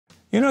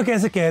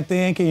कैसे कहते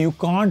हैं कि you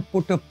can't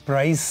put a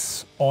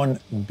price on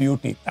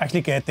beauty.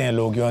 Actually कहते हैं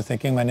लोग, you are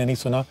thinking मैंने नहीं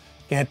सुना,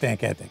 कहते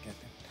हैं.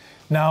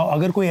 Now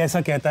अगर कोई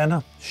ऐसा कहता है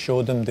ना,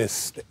 show them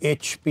this, the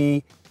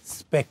HP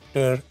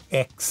Spectre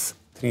X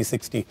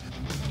 360.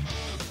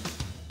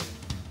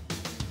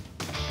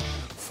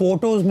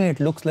 Photos में it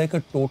looks like a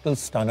total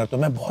stunner. तो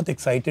मैं बहुत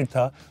excited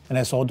था when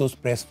I saw those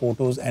press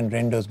photos and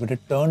renders, but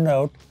it turned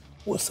out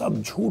वो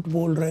सब झूठ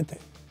बोल रहे थे.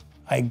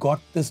 I got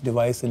this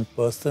device in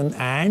person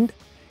and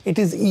it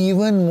is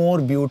even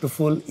more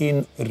beautiful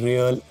in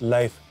real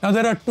life. Now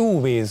there are two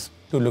ways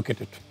to look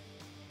at it.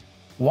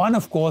 One,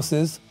 of course,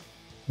 is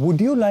would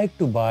you like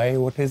to buy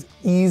what has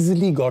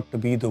easily got to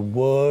be the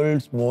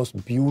world's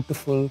most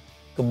beautiful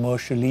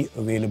commercially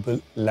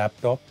available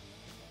laptop?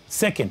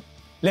 Second,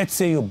 let's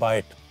say you buy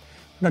it.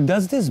 Now,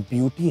 does this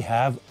beauty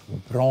have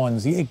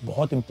bronze? ये एक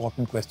बहुत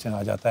important question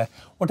आ जाता है.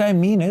 What I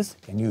mean is,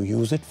 can you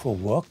use it for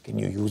work? Can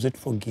you use it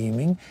for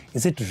gaming?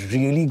 Is it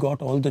really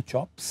got all the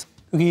chops?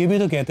 क्योंकि ये भी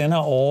तो कहते हैं ना,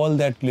 all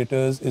that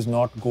glitters is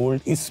not gold.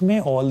 इसमें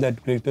all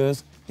that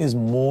glitters is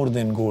more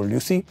than gold.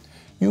 You see,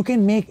 you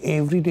can make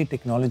everyday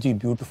technology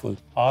beautiful.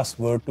 Ask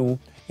Vertu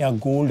या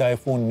gold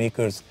iPhone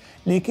makers.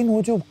 लेकिन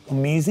वो जो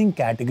amazing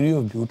category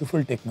of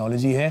beautiful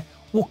technology है,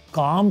 वो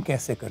काम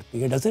कैसे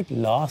करती है? Does it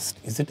last?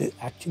 Is it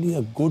actually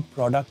a good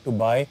product to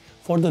buy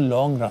for the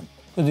long run?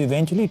 Because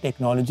eventually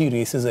technology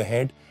races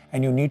ahead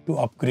and you need to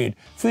upgrade.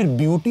 फिर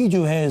beauty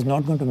जो है is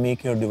not going to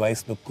make your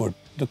device look good.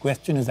 The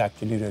question is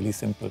actually really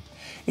simple.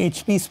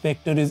 HP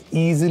Spectre is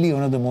easily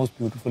one of the most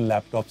beautiful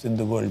laptops in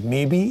the world,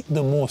 maybe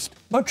the most.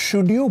 But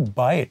should you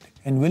buy it?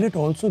 And will it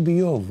also be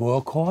your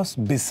workhorse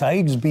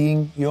besides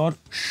being your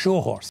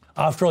show horse?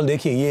 After all,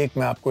 देखिए, ये एक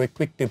मैं आपको एक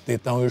quick tip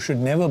देता हूँ. You should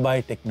never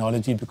buy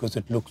technology because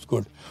it looks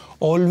good.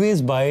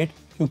 Always buy it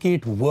क्योंकि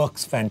it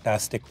works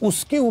fantastic.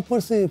 उसके ऊपर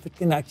से if it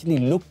can actually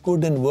look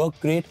good and work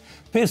great,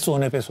 फिर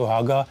सोने पे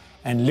सुहागा.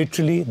 And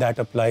literally that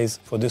applies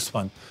for this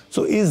one.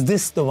 So is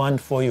this the one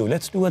for you?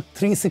 Let's do a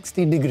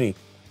 360 degree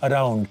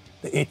around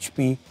the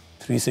HP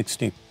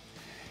 360.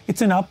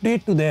 It's an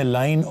update to their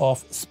line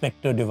of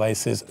Spectre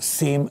devices.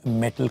 Same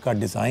metal ka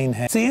design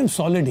hai. Same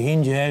solid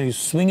hinge hai. You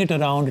swing it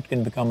around, it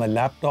can become a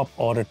laptop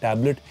or a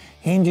tablet.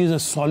 Hinge is a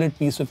solid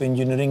piece of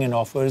engineering and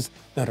offers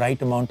the right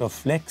amount of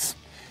flex.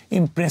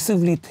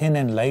 Impressively thin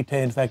and light hai.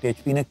 In fact,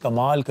 HP ने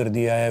कमाल कर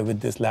दिया है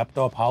with this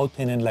laptop. How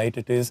thin and light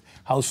it is,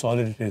 how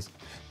solid it is.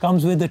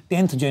 Comes with the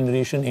 10th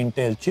generation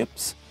Intel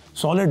chips.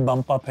 Solid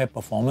bump up hai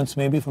performance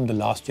maybe from the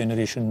last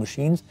generation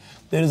machines.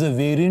 There is a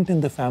variant in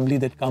the family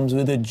that comes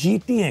with a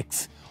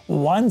GTX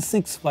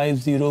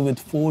 1650 with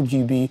 4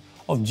 GB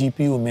of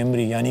GPU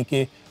memory. यानी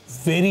कि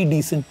very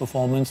decent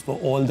performance for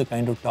all the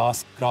kind of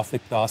tasks,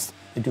 graphic tasks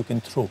that you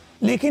can throw.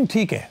 लेकिन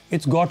ठीक है,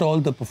 it's got all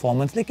the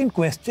performance. लेकिन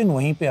question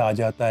वहीं पे आ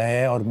जाता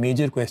है और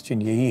major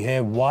question यही है,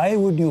 why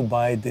would you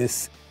buy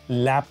this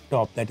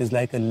laptop that is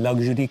like a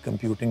luxury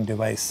computing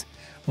device?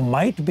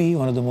 Might be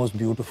one of the most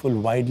beautiful,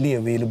 widely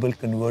available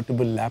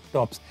convertible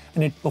laptops,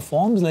 and it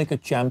performs like a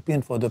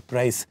champion for the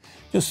price.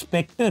 जो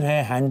Spectre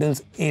है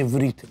handles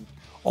everything.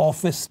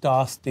 Office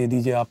tasks दे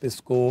दीजिए आप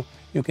इसको.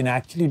 You can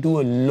actually do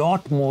a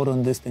lot more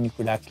on this than you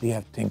could actually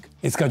have think.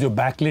 इसका जो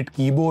backlit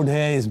keyboard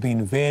है is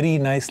been very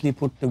nicely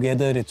put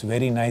together. It's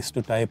very nice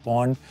to type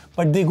on,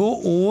 but they go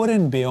over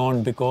and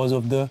beyond because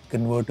of the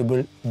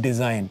convertible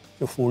design.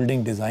 जो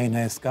folding design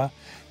है इसका.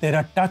 There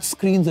are touch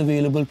screens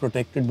available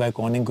protected by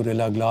Corning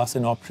Gorilla Glass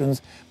and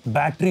options.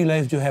 Battery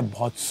life जो है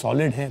बहुत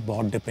solid है,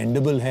 बहुत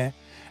dependable है.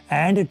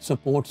 And it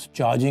supports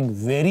charging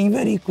very,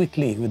 very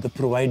quickly with the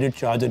provided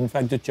charger. In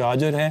fact, the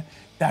charger है,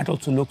 that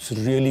also looks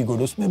really good.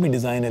 उसमें भी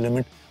design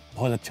element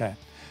बहुत अच्छा है.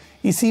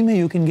 इसी में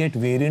you can get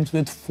variants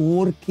with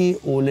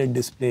 4K OLED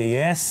display.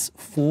 Yes,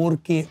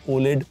 4K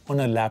OLED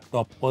on a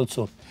laptop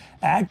also.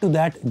 Add to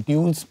that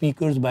dual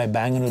speakers by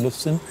Bang &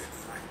 Olufsen.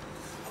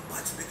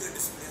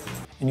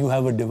 And you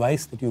have a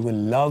device that you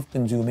will love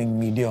consuming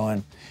media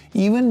on.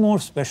 Even more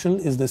special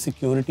is the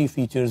security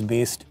features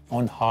based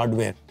on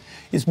hardware.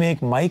 इसमें एक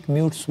mic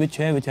mute switch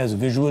है which has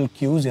visual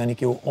cues, यानी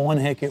कि वो on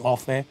है कि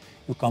off है,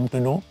 you come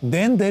to know.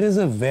 Then there is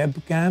a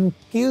webcam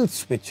kill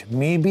switch,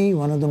 maybe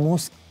one of the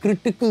most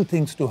critical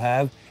things to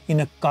have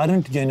in a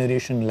current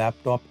generation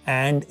laptop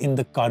and in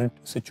the current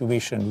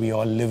situation we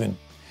all live in.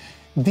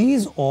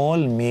 These all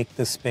make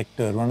the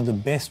Spectre one of the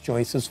best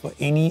choices for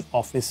any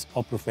office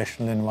or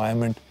professional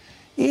environment.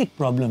 एक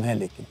problem है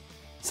लेकिन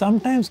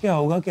sometimes क्या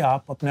होगा कि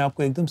आप अपने आप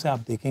को एकदम से आप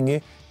देखेंगे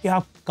कि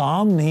आप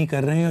काम नहीं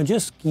कर रहे हैं,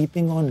 just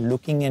keeping on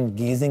looking and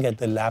gazing at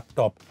the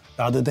laptop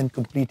rather than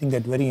completing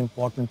that very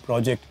important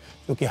project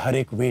जो कि हर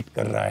एक वेट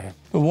कर रहा है.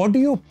 So what do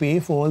you pay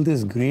for all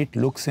this great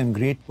looks and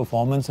great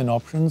performance and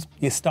options?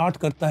 ये start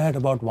करता है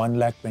at about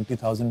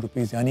 1,20,000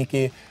 rupees, यानी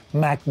कि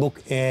MacBook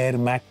Air,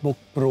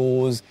 MacBook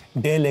Pros,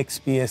 Dell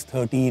XPS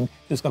 13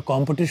 जिसका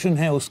competition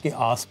है उसके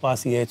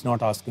आसपास ही है. It's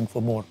not asking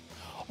for more.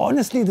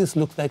 Honestly, this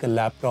looks like a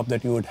laptop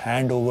that you would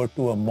hand over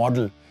to a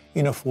model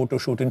in a photo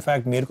shoot. In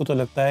fact, मेरे को तो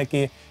लगता है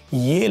कि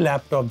ये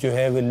laptop जो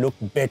है will look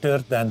better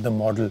than the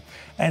model.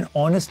 And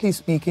honestly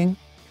speaking,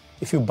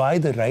 If you buy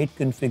the right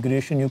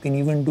configuration, you can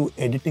even do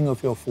editing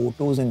of your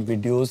photos and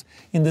videos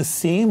in the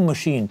same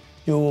machine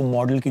जो वो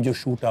मॉडल की जो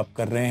shoot आप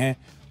कर रहे हैं.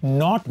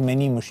 Not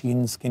many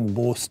machines can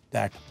boast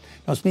that.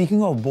 Now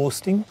speaking of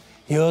boasting,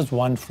 here's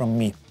one from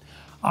me.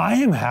 I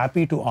am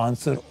happy to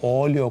answer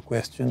all your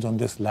questions on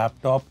this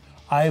laptop.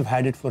 I've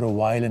had it for a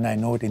while and I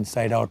know it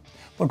inside out.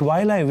 But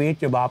while I wait,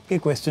 जब आपके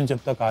questions जब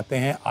तक आते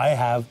हैं, I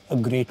have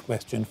a great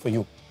question for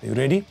you. Are you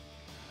ready?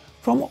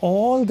 From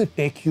all the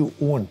tech you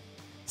own,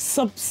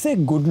 सबसे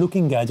good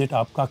looking gadget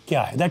आपका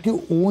क्या है? That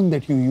you own,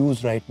 that you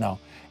use right now.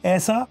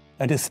 ऐसा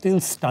that is still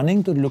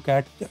stunning to look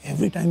at.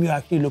 Every time you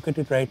actually look at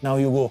it right now,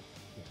 you go,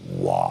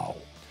 wow.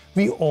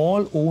 We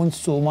all own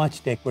so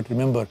much tech, but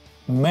remember,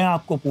 मैं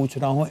आपको पूछ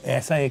रहा हूँ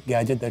ऐसा एक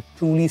gadget that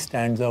truly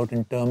stands out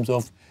in terms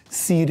of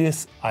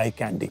serious eye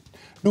candy.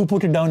 Do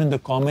put it down in the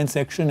comment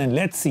section and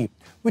let's see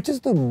which is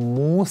the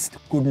most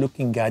good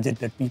looking gadget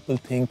that people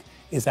think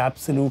is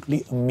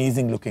absolutely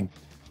amazing looking.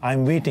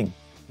 I'm waiting.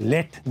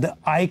 Let the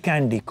eye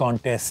candy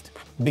contest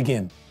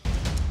begin.